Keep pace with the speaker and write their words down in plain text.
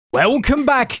Welcome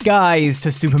back, guys,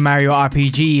 to Super Mario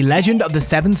RPG Legend of the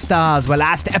Seven Stars, where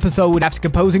last episode, after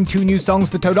composing 2 new songs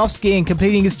for Toadofsky and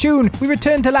completing his tune, we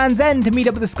returned to Land's End to meet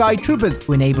up with the Sky Troopers,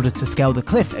 who enabled us to scale the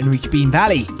cliff and reach Bean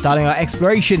Valley, starting our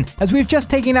exploration as we've just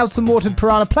taken out some watered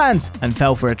piranha plants and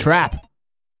fell for a trap.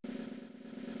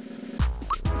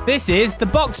 This is the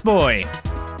Box Boy.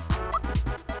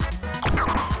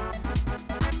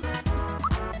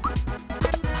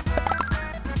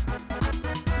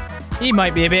 He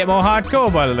might be a bit more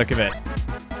hardcore by the look of it.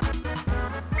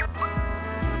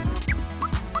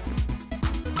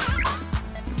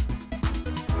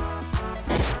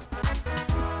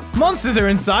 Monsters are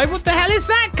inside? What the hell is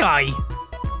that guy?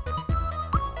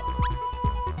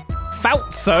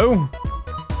 Falso?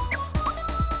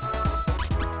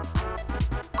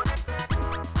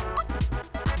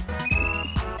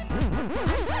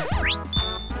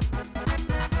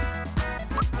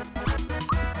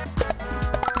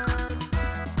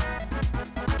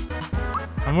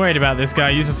 I'm worried about this guy.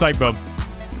 Use a psych bomb.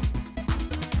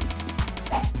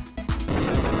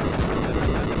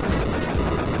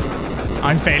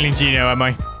 I'm failing Gino, am I?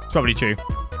 It's probably true.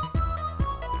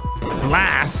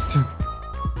 Blast!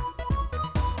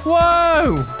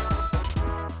 Whoa!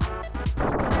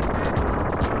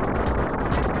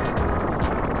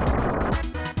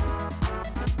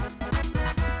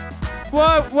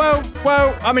 Whoa, whoa,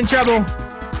 whoa! I'm in trouble.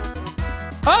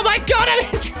 Oh my god,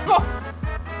 I'm in trouble!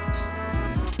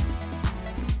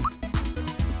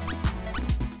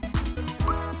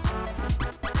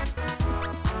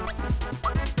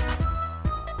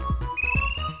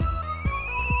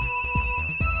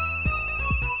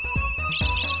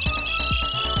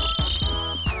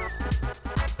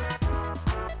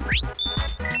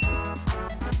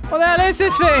 What the hell is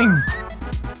this thing?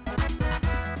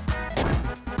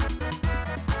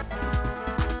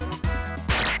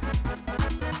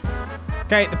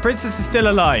 Okay, the princess is still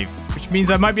alive, which means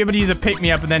I might be able to use a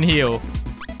pick-me-up and then heal.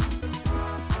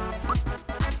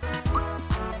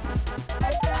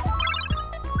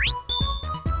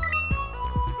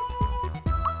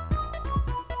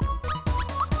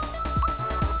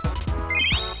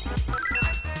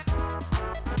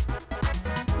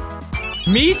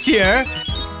 Meteor?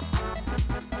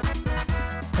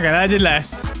 Okay, that did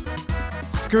less.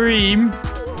 Scream.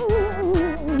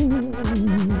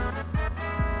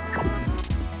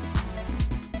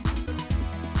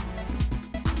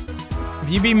 Have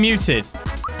you been muted?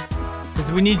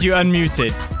 Because we need you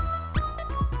unmuted.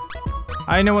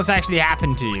 I know what's actually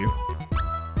happened to you.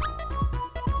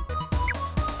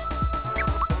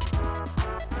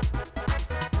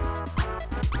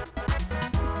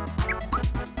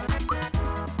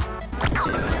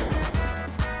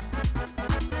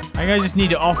 I think I just need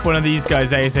to off one of these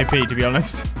guys ASAP, to be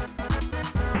honest.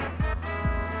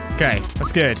 Okay,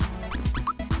 that's good.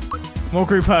 More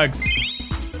group hugs.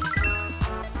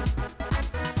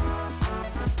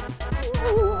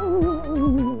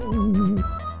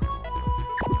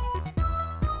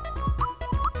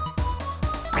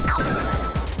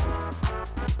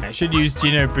 I should use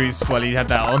Geno Boost while he had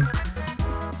that on.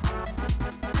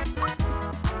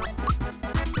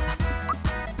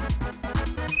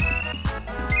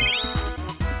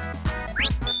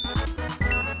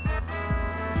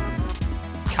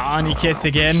 Carney kiss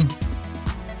again.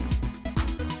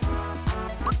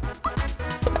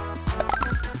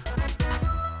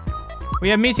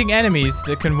 We are meeting enemies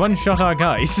that can one-shot our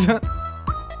guys.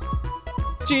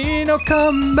 Gino,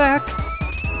 come back.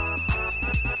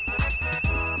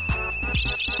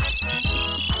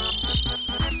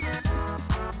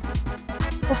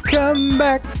 Oh, come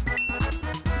back.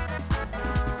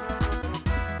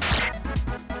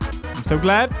 I'm so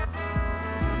glad.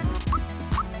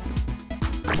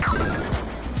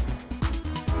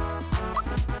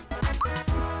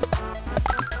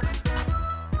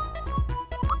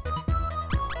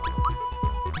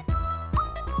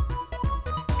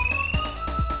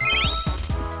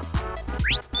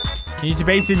 You need to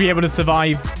basically be able to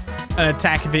survive an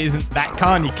attack if it isn't that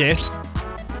Carney kiss.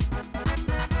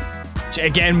 Which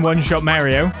again, one-shot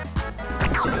Mario.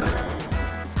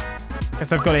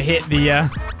 Guess I've got to hit the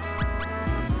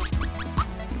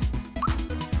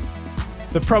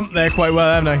prompt there quite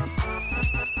well, haven't I?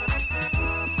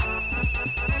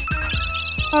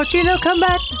 Oh, Gino, come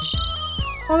back!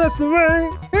 Oh, that's the way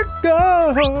it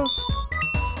goes!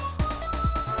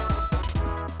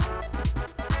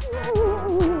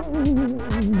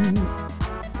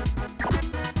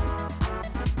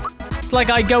 It's like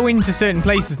I go into certain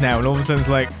places now and all of a sudden it's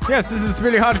like, yes, this is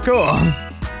really hardcore.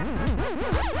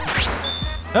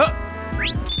 Oh!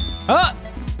 Oh!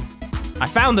 I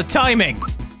found the timing!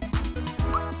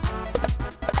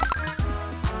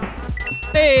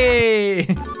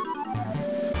 Hey!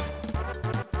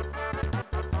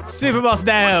 Super boss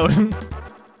down.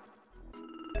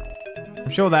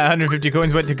 I'm sure that 150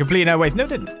 coins went to complete our waste. No, it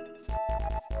didn't.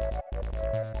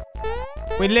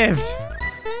 We lived.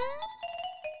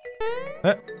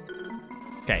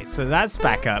 Okay, so that's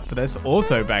back up, but there's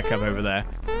also back up over there.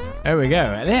 There we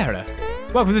go. There.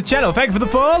 Welcome to the channel. Thank you for the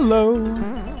follow.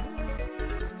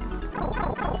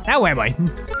 Now where am I?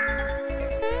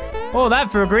 Oh, that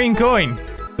for a green coin.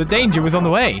 The danger was on the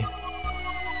way.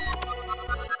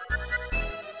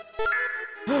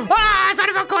 Ah, I found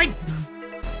a rock coin.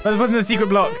 But it wasn't a secret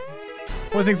block.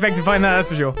 Wasn't expecting to find that, that's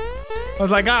for sure. I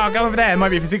was like, oh, I'll go over there. It might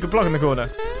be a secret block in the corner.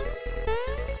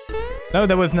 No,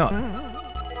 there was not.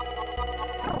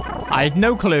 I had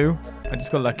no clue. I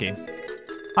just got lucky.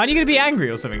 Aren't you going to be angry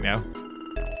or something now?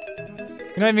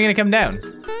 You're not even going to come down.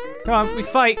 Come on, we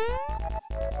can fight.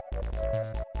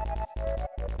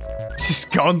 She's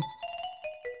gone.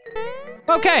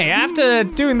 Okay, after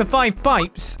doing the 5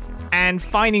 pipes and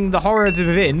finding the horrors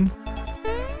within,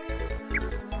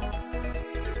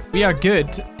 we are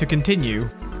good to continue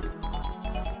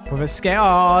with a scare.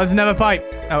 Oh, there's another pipe.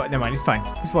 Oh, never mind. He's fine.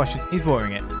 He's washing. He's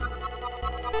watering it.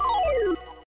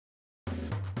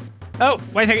 Oh,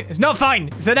 wait a second. It's not fine.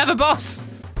 It's another boss.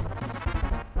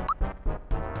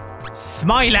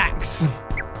 Smilax.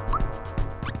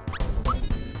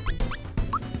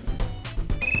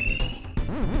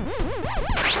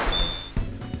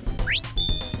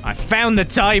 I found the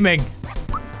timing.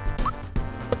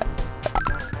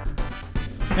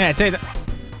 Yeah, take that.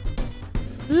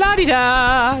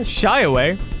 La-di-da!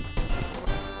 Shyaway.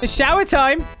 It's shower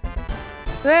time.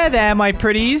 There, my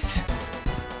pretties.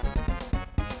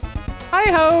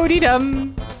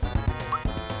 Hi-ho-dee-dum.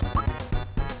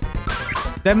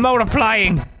 They're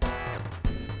multiplying.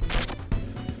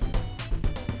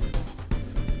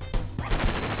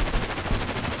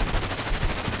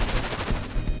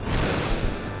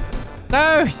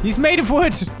 No, he's made of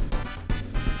wood.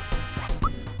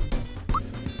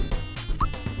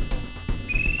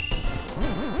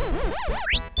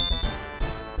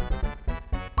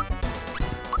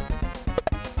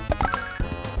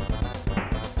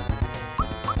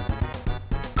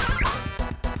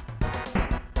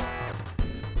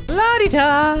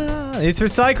 La-di-da! It's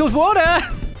recycled water!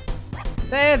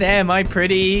 There, my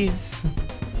pretties.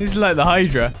 This is like the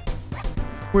Hydra.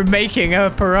 We're making a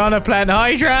piranha plant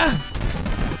Hydra!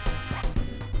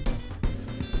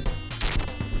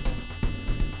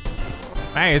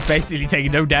 Man, it's basically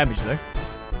taking no damage, though.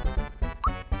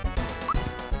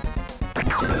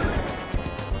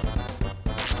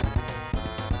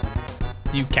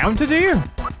 Do you counter, do you?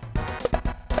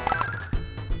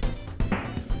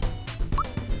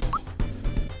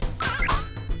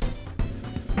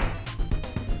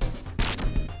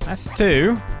 That's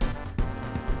 2.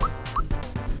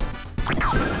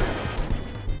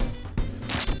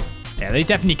 Yeah, they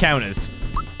definitely counters.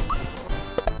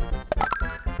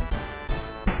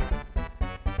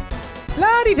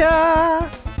 La-di-da!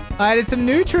 I added some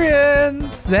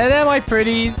nutrients. There, my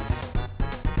pretties.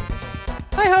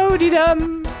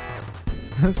 Hi-ho-dee-dum.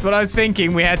 That's what I was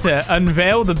thinking. We had to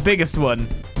unveil the biggest one.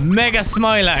 Mega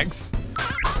Smilax.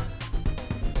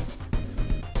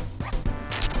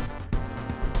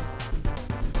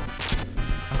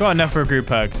 I've got enough for a group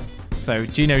hug. So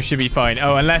Gino should be fine.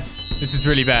 Oh, unless this is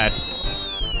really bad.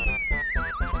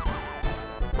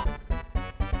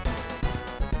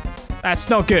 That's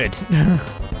not good.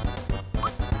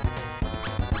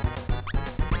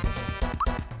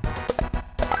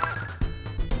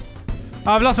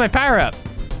 Oh, I've lost my power up.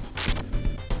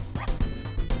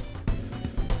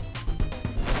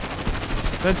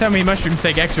 Don't tell me mushrooms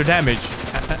take extra damage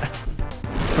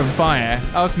from fire.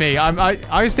 Oh, it's me. I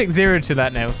always stick 0 to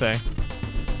that now, so.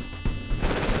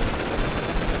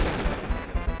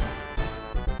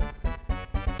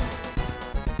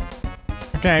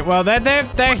 Okay, well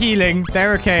they're healing.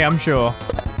 They're okay, I'm sure.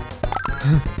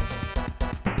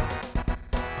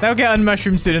 They'll get on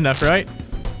mushrooms soon enough, right?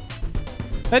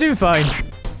 They're doing fine.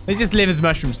 They just live as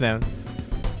mushrooms now.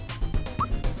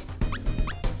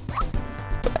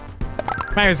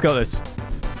 Mario's got this.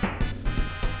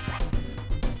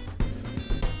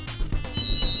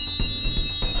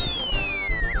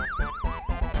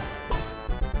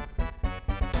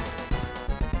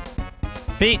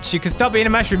 Peach, you can stop being a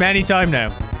mushroom anytime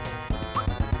now.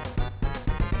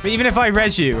 But even if I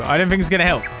res you, I don't think it's going to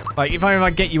help. Like, if I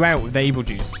might get you out with the able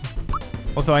juice.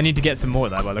 Also, I need to get some more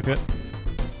of that by look at it.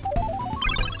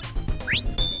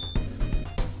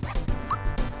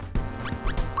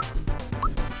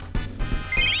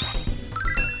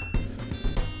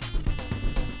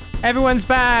 Everyone's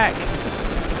back.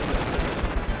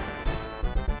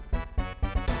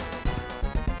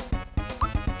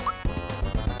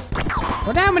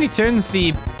 Wonder how many turns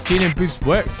the Geno boost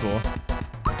works for.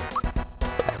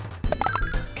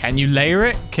 Can you layer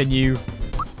it? Can you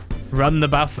run the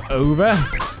buff over?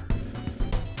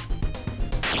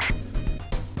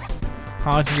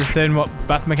 Hard to discern what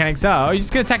buff mechanics are. Oh, you're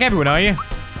just gonna attack everyone, are you?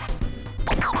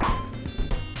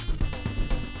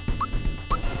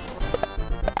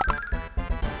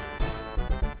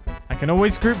 I can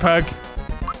always group hug.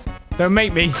 Don't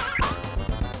make me.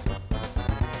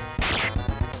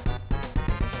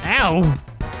 Ow!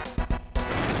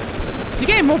 Is he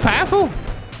getting more powerful?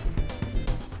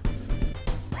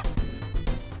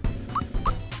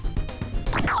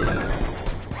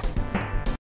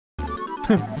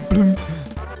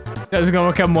 I was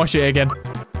gonna come watch it again.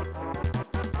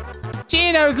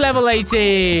 Geno's level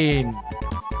 18!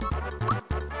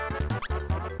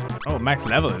 Oh, max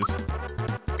levelers.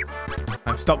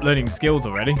 I've stopped learning skills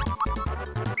already.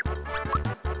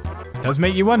 Does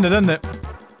make you wonder, doesn't it?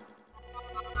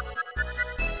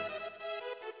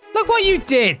 Look what you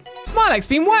did! Smilax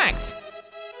been whacked!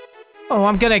 Oh,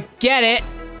 I'm gonna get it!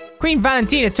 Queen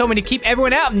Valentina told me to keep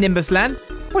everyone out of Nimbus Land.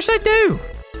 What should I do?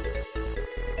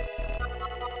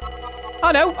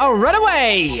 Oh no, I'll run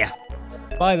away!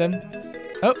 Bye then.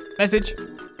 Oh, message.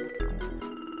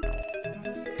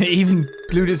 It even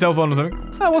glued itself on or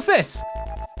something. Oh, what's this?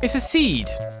 It's a seed.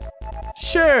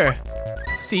 Sure.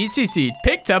 Seed.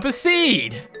 Picked up a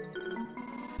seed.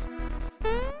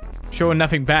 Sure,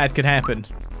 nothing bad could happen.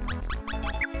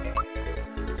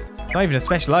 Not even a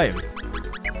special item.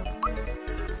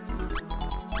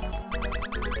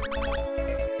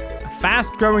 A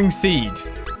fast-growing seed.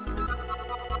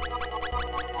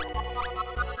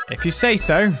 If you say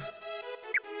so.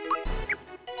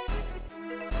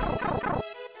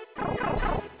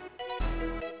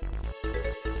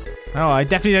 Oh, I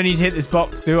definitely don't need to hit this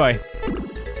box, do I?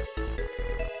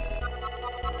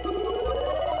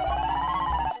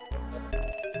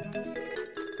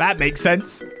 That makes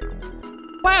sense.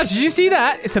 Wow, did you see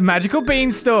that? It's a magical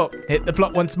beanstalk. Hit the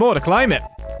block once more to climb it.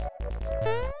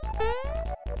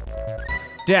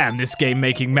 Damn, this game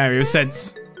making Mario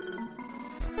sense.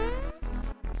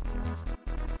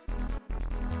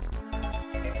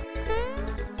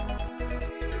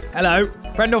 Hello,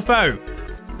 friend or foe?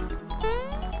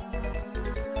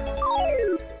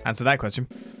 Answer that question.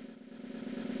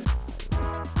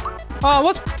 Oh,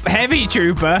 what's heavy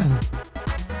trooper?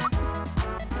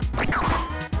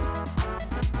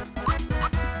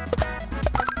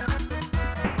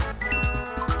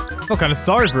 I'm kind of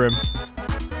sorry for him.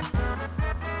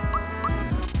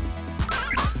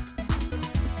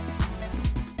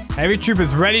 Heavy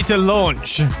trooper's ready to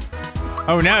launch.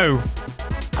 Oh no.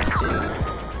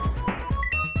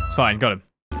 It's fine, got him.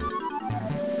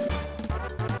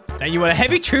 Now you want a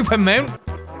heavy trooper mount?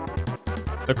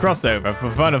 The crossover for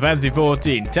Final Fantasy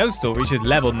XIV. Toadstool reaches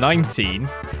level 19.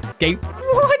 Game.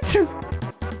 What?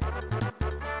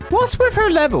 What's with her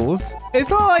levels? Is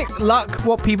that like luck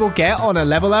what people get on a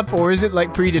level up, or is it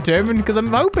like predetermined? Because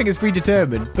I'm hoping it's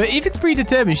predetermined. But if it's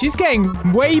predetermined, she's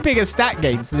getting way bigger stat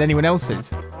gains than anyone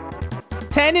else's.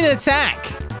 10 in attack.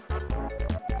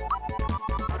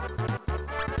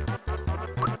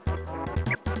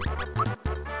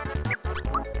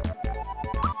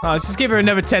 Oh, let's just give her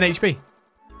another 10 HP.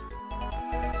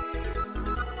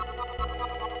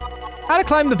 How to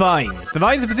climb the vines. The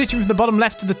vines are positioned from the bottom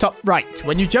left to the top right.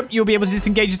 When you jump, you'll be able to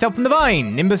disengage yourself from the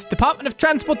vine. Nimbus Department of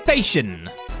Transportation.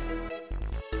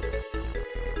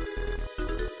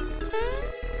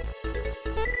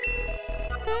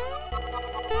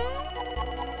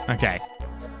 Okay.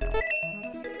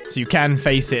 So you can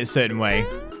face it a certain way.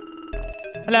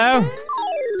 Hello?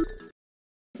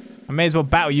 I may as well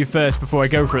battle you first before I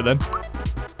go for it then.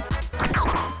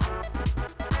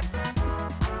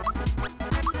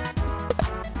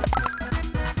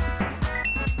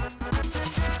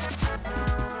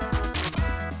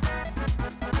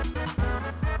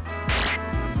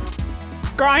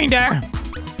 Grinder!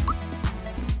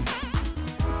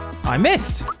 I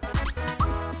missed.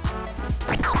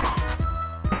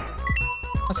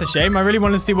 That's a shame. I really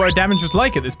wanted to see what her damage was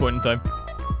like at this point in time.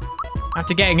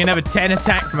 After getting another 10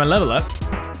 attack from a level up.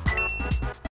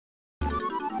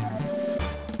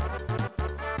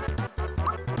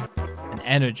 An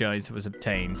Energizer was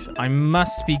obtained. I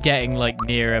must be getting like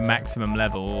near a maximum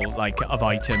level like of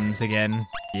items again.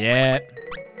 Yeah.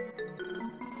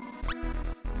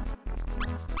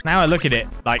 Now I look at it,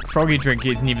 like Froggy Drink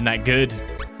isn't even that good.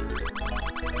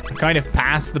 I'm kind of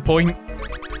past the point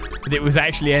that it was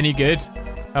actually any good.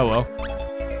 Oh well.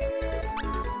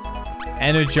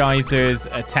 Energizers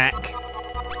attack.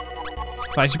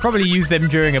 So I should probably use them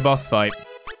during a boss fight.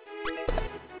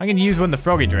 I'm going to use one of the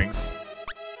Froggy Drinks.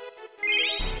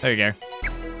 There we go.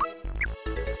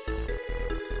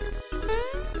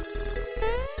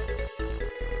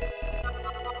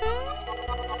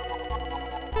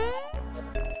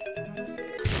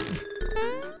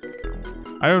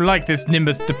 I don't like this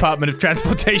Nimbus Department of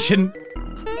Transportation.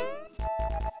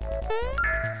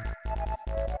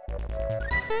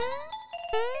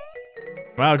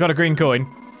 Well, I got a green coin.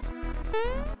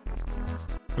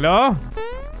 Hello?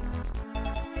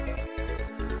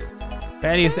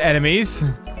 Various enemies.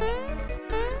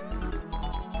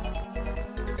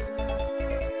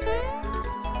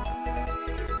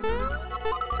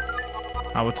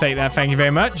 I will take that, thank you very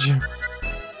much.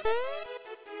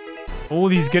 All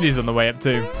these goodies on the way up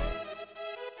too.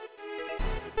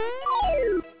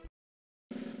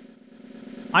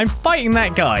 I'm fighting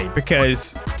that guy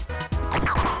because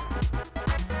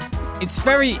it's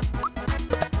very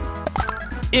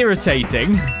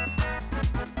irritating.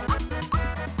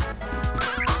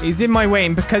 He's in my way,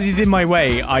 and because he's in my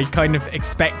way, I kind of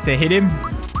expect to hit him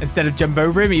instead of jump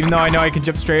over him, even though I know I can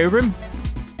jump straight over him.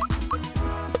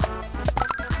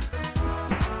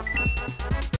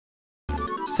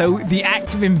 So the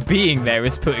act of him being there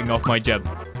is putting off my jump.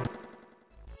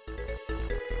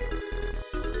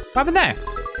 What happened there?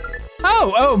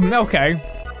 Oh, okay.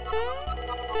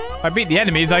 If I beat the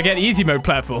enemies, I get easy mode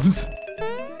platforms.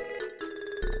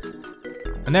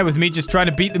 And that was me just trying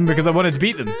to beat them because I wanted to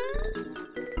beat them.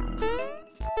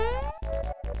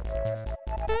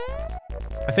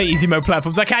 I say easy mode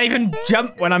platforms. I can't even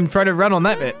jump when I'm trying to run on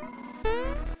that bit.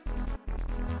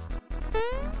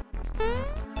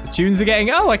 The tunes are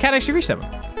getting... Oh, I can't actually reach that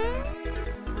one.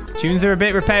 Tunes are a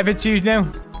bit repetitive to you now.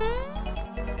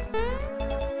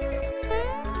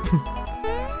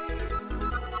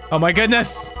 Oh my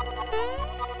goodness.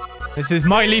 This is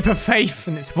my leap of faith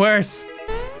and it's worse.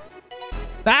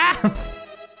 Ah!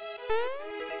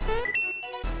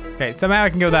 Okay, somehow I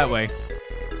can go that way.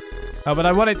 Oh, but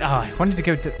I wanted to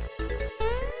go to...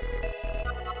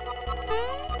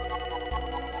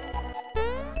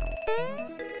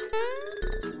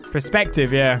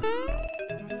 Perspective, yeah.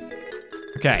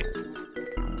 Okay.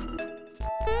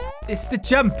 It's the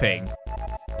jumping.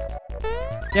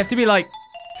 You have to be like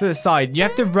to the side. You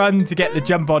have to run to get the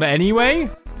jump on it anyway.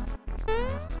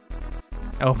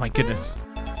 Oh my goodness.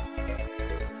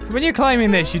 So when you're climbing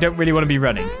this, you don't really want to be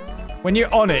running. When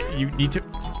you're on it, you need to...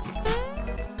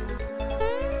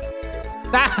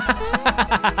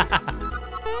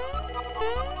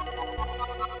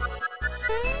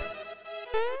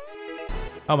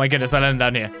 Oh my goodness, I landed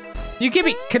down here. You give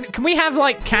me... Can we have,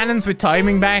 like, cannons with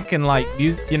timing back and, like,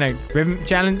 use, you know, rhythm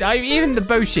challenge? Even the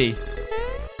Boshi.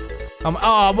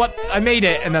 Oh, what? I made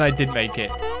it, and then I didn't make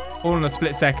it. All in a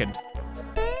split second.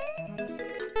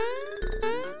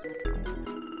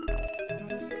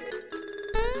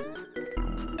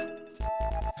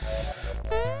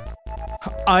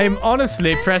 I'm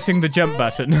honestly pressing the jump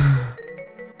button.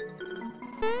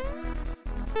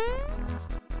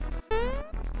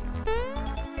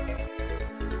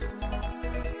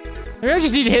 Maybe I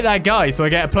just need to hit that guy so I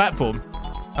get a platform.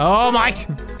 Oh my...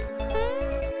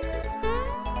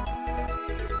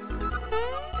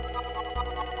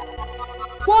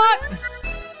 What?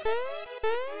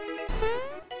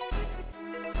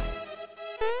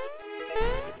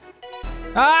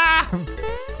 Ah!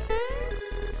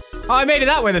 Oh, I made it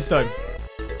that way this time.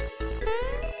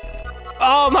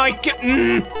 Oh my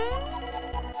god.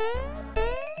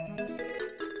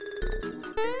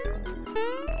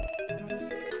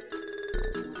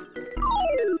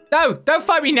 No, don't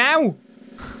fight me now.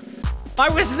 I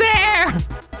was there.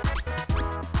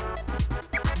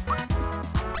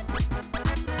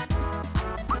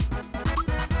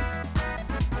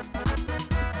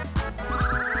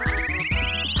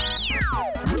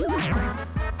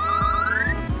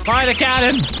 Fire the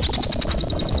cannon!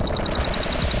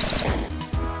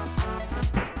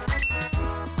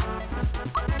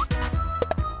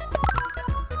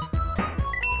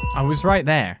 I was right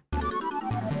there.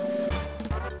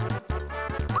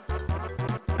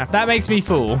 If that makes me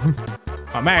fool.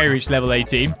 Oh, Mario reached level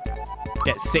 18.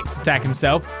 Gets 6 attack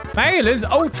himself. Mario's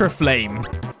Ultra Flame.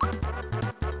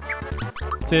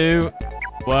 2,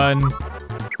 1,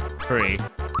 3.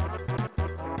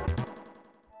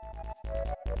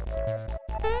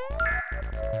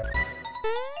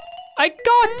 I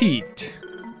got it!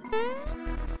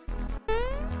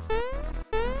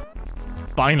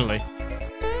 Finally.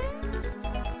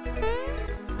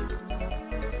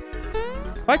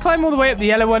 If I climb all the way up the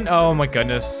yellow one... Oh my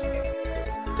goodness.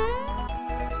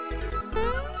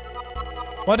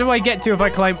 What do I get to if I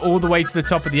climb all the way to the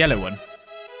top of the yellow one?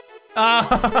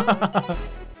 Ah!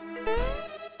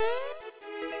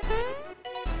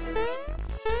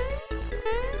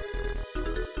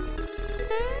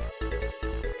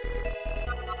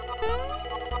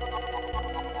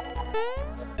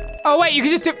 Oh, wait, you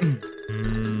can just do...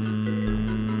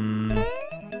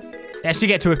 Actually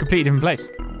get to a completely different place.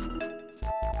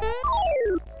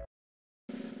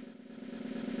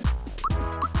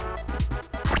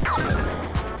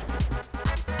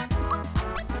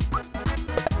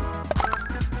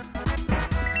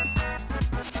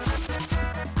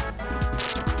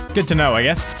 Good to know, I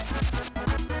guess.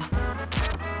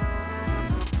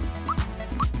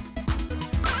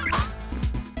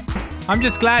 I'm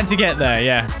just glad to get there,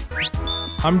 yeah.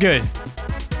 I'm good.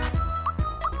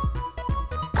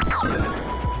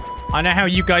 I know how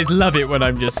you guys love it when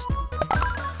I'm just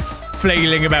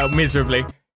flailing about miserably.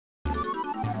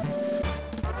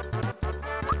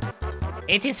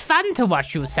 It is fun to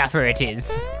watch you suffer, it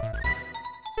is.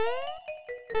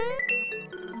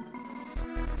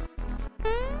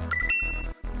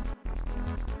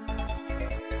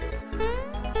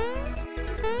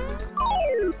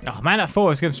 Oh man, I thought I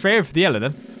was going straight over for the yellow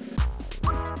then.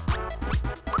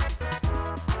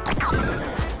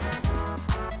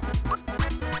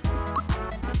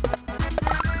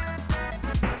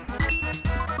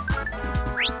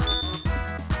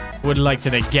 Would have liked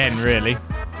it again, really.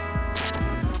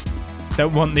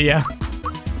 Don't want the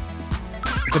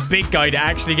big guy to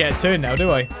actually get a turn now,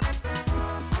 do I?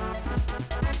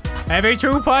 Heavy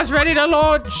troopers ready to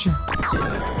launch!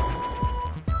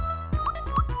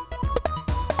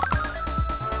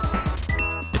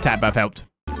 The tab buff helped.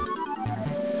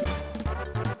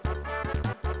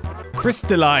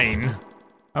 Crystalline.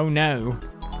 Oh no.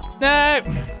 No!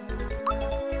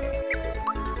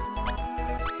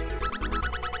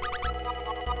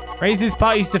 Raises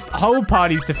whole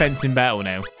party's defense in battle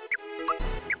now.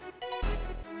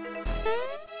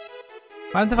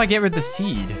 What happens if I get rid of the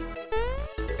seed?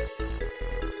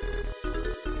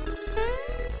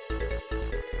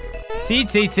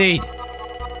 Seed, seed, seed.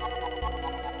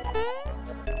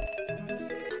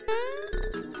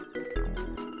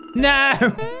 No!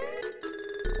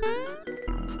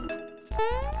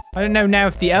 I don't know now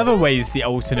if the other way is the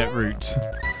alternate route.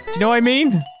 Do you know what I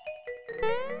mean?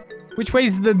 Which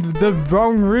way's the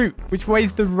wrong route? Which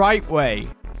way's the right way?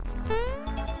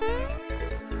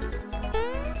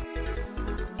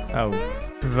 Oh.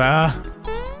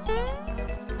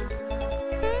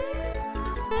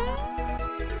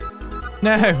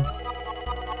 No.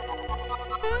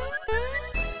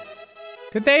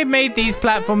 Could they have made these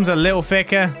platforms a little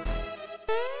thicker?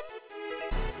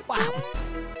 Wow.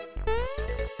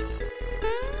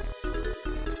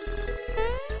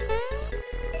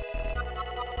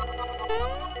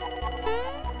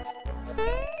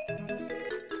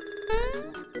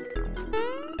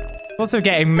 Also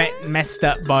getting messed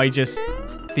up by just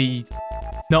the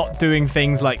not doing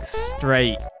things like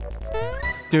straight.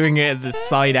 Doing it at the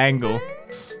side angle.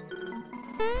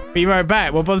 Be right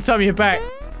back. Well, by the time you're back,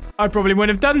 I probably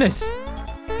wouldn't have done this.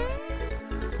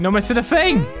 No mess of the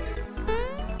thing.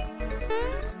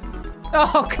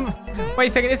 Oh, come on. Wait a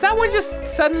second. Is that one just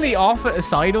suddenly off at the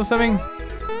side or something?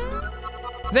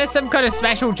 Is there some kind of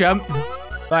special jump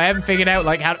that I haven't figured out,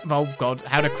 like how... Oh, God.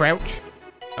 How to crouch?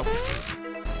 Oh.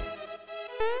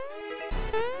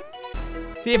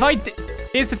 See, if I...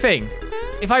 Here's the thing.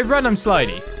 If I run, I'm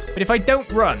slidey. But if I don't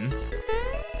run,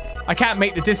 I can't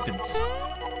make the distance.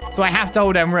 So I have to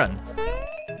hold down run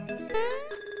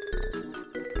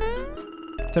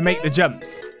to make the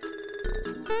jumps.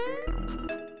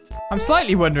 I'm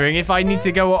slightly wondering if I need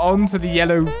to go on to the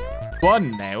yellow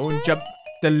one now and jump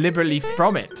deliberately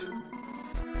from it.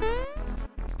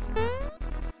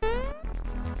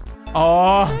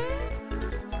 Oh.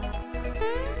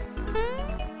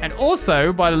 And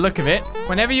also, by the look of it,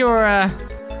 whenever you're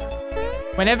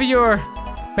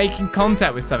making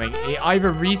contact with something, it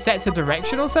either resets a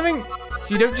direction or something,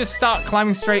 so you don't just start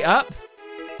climbing straight up.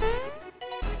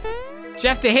 So you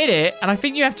have to hit it, and I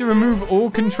think you have to remove all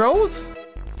controls,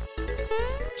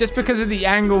 just because of the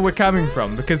angle we're coming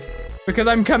from. Because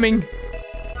I'm coming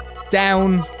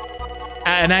down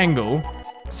at an angle,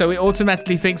 so it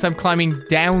automatically thinks I'm climbing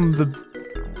down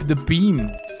the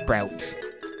bean sprout.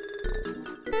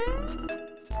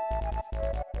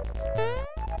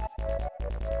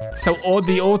 So all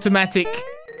the automatic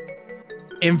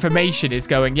information is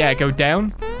going, yeah, go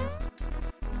down.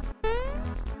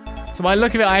 So by the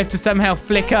look of it, I have to somehow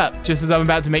flick up just as I'm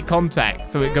about to make contact.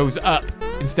 So it goes up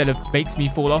instead of makes me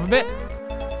fall off a bit.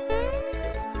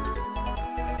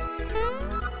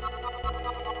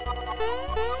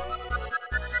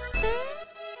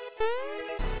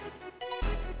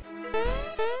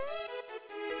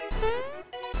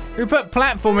 Who put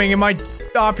platforming in my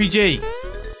RPG?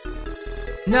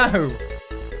 No.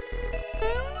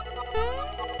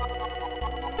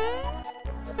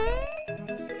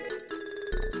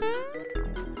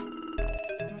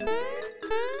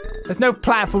 There's no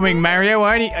platforming, Mario.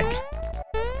 I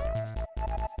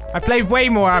played way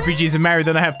more RPGs in Mario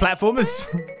than I have platformers.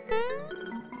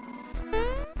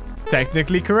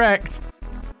 Technically correct.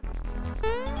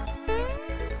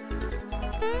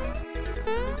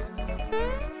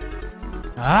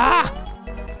 Ah!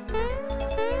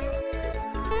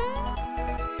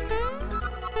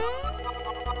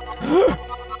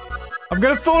 I'm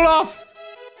gonna fall off!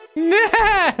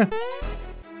 Nah!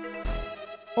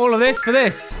 All of this for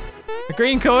this. A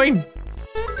green coin.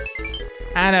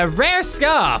 And a rare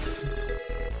scarf.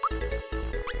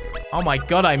 Oh my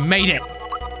god, I made it.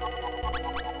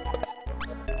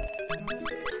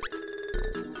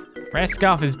 Rare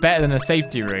scarf is better than a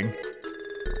safety ring.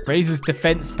 Raises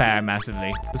defense power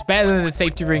massively. It's better than a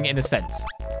safety ring in a sense.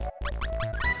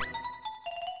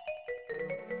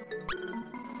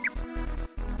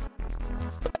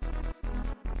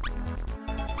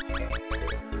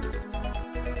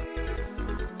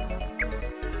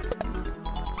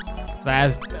 So that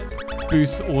has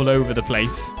boosts all over the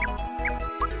place.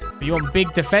 But you want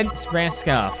big defense, rare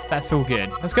scarf. That's all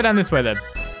good. Let's go down this way then.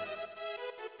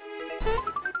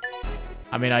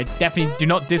 I mean, I definitely do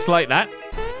not dislike that.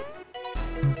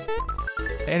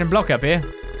 Hidden block up here.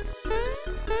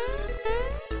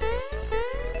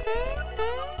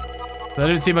 I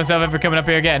don't see myself ever coming up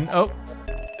here again. Oh.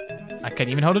 I can't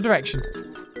even hold a direction.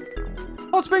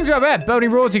 Hot springs are up there. Bony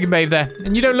royalty can bathe there.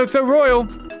 And you don't look so royal.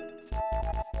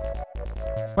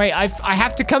 Wait, I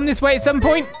have to come this way at some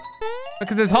point?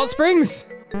 Because there's hot springs?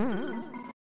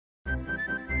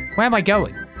 Where am I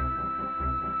going?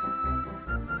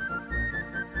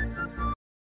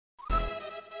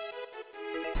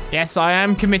 Yes, I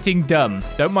am committing dumb.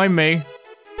 Don't mind me.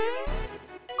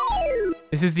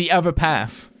 This is the other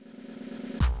path.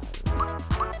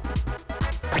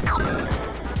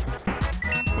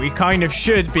 We kind of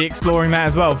should be exploring that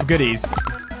as well for goodies.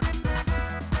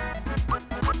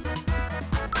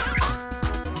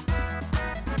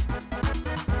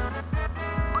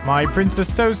 My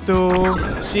Princess Toadstool.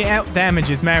 She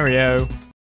out-damages Mario.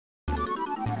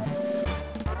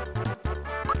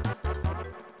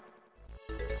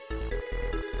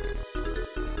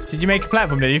 Did you make a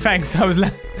platform, did you? Thanks,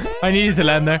 I needed to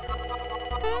land there.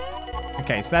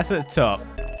 Okay, so that's at the top.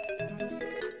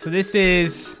 So this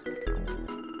is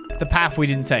the path we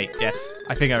didn't take. Yes,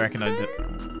 I think I recognize it.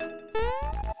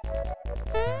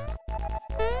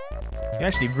 You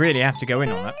actually really have to go in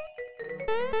on that.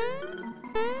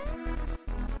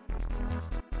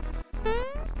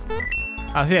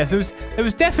 Oh, so yeah, so there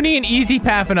was definitely an easy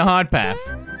path and a hard path.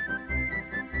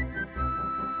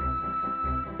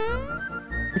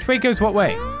 Which way goes what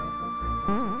way?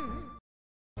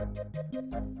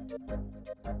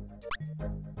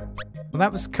 Well,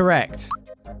 that was correct.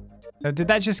 No, did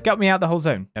that just gut me out the whole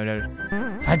zone? No,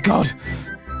 no. Thank God.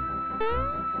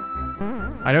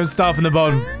 I don't start from the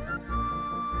bottom.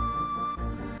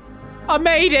 I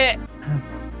made it.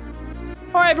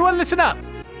 All right, everyone, listen up.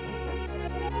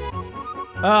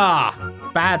 Ah,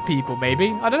 bad people,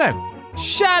 maybe. I don't know.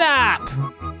 Shut up!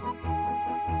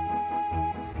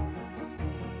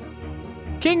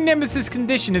 King Nimbus's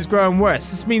condition is growing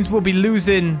worse. This means we'll be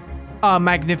losing our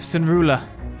magnificent ruler.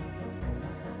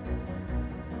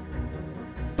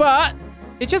 But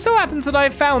it just so happens that I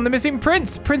found the missing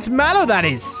prince. Prince Mallow, that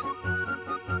is.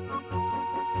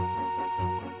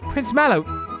 Prince Mallow,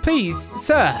 please,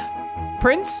 sir.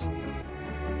 Prince?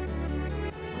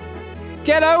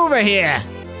 Get over here!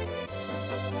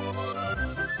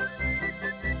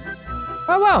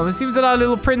 Oh well, it seems that our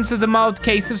little prince has a mild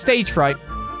case of stage fright.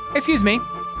 Excuse me.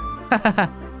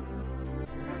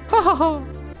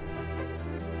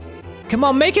 Come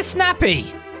on, make it snappy!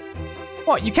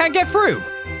 What, you can't get through?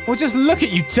 Well, just look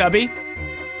at you, Tubby.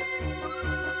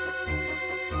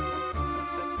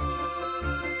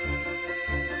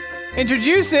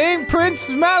 Introducing Prince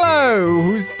Mallow,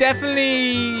 who's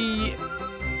definitely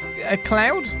a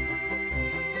cloud.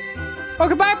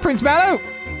 Welcome back, Prince Mallow.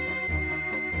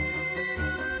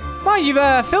 Well,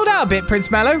 you've filled out a bit,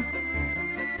 Prince Mallow.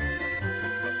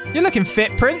 You're looking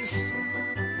fit, Prince.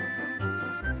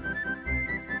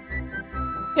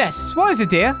 Yes, what is it,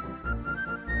 dear?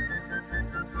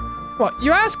 What,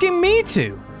 you're asking me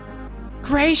to?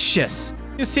 Gracious.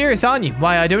 You're serious, aren't you?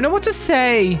 Why, I don't know what to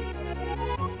say.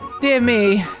 Dear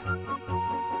me.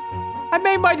 I've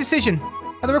made my decision.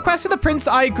 At the request of the prince,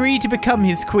 I agree to become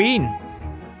his queen.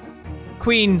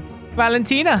 Queen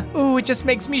Valentina. Ooh, it just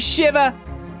makes me shiver.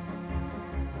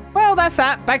 Well, that's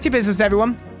that. Back to business,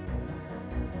 everyone.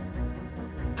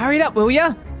 Hurry it up, will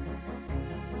ya?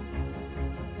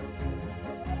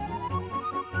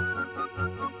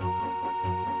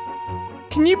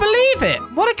 Can you believe it?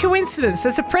 What a coincidence.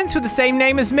 There's a prince with the same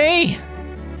name as me.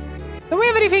 Don't we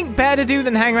have anything better to do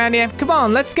than hang around here? Come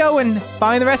on, let's go and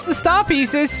find the rest of the star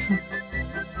pieces.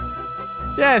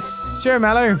 Yes, sure,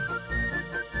 Mallow.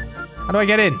 How do I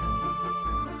get in?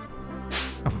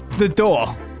 Oh, the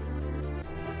door.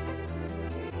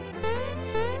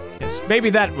 Yes, maybe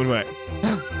that would work.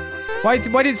 Why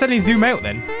did it suddenly zoom out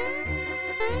then?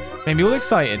 Made me all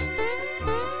excited.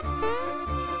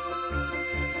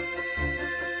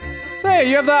 So,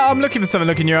 you have that? I'm looking for something.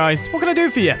 Look in your eyes. What can I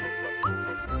do for you?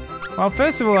 Well,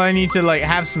 first of all, I need to, like,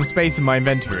 have some space in my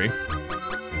inventory.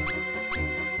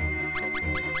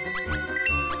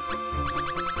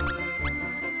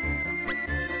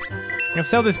 I can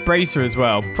sell this bracer as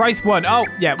well. Price 1. Oh,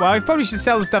 yeah. Well, I probably should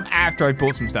sell the stuff after I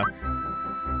bought some stuff.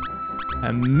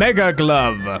 A mega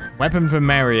glove. Weapon for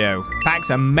Mario. Packs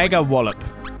a mega wallop.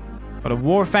 Got a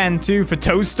war fan too for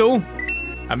Toadstool.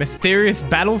 A mysterious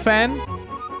battle fan.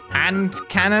 Hand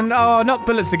cannon. Oh, not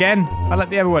bullets again. I like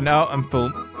the other one. Oh, I'm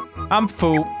full. I'm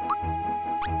full.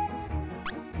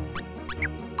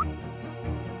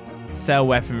 Sell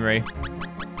weaponry.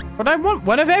 But I want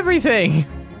one of everything.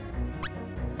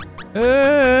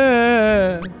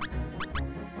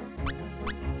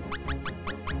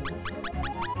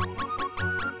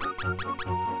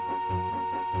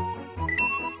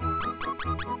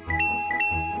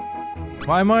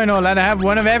 Why am I not allowed to have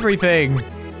one of everything?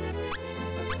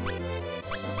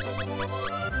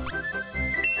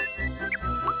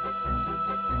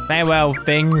 Farewell,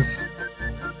 things.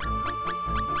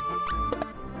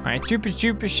 Alright,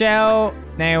 Chupa Shell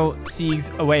now seeks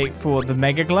away for the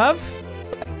Mega Glove.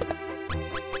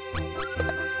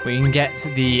 We can get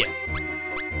the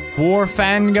War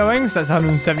Fan going, so that's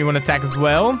 171 attack as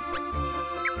well.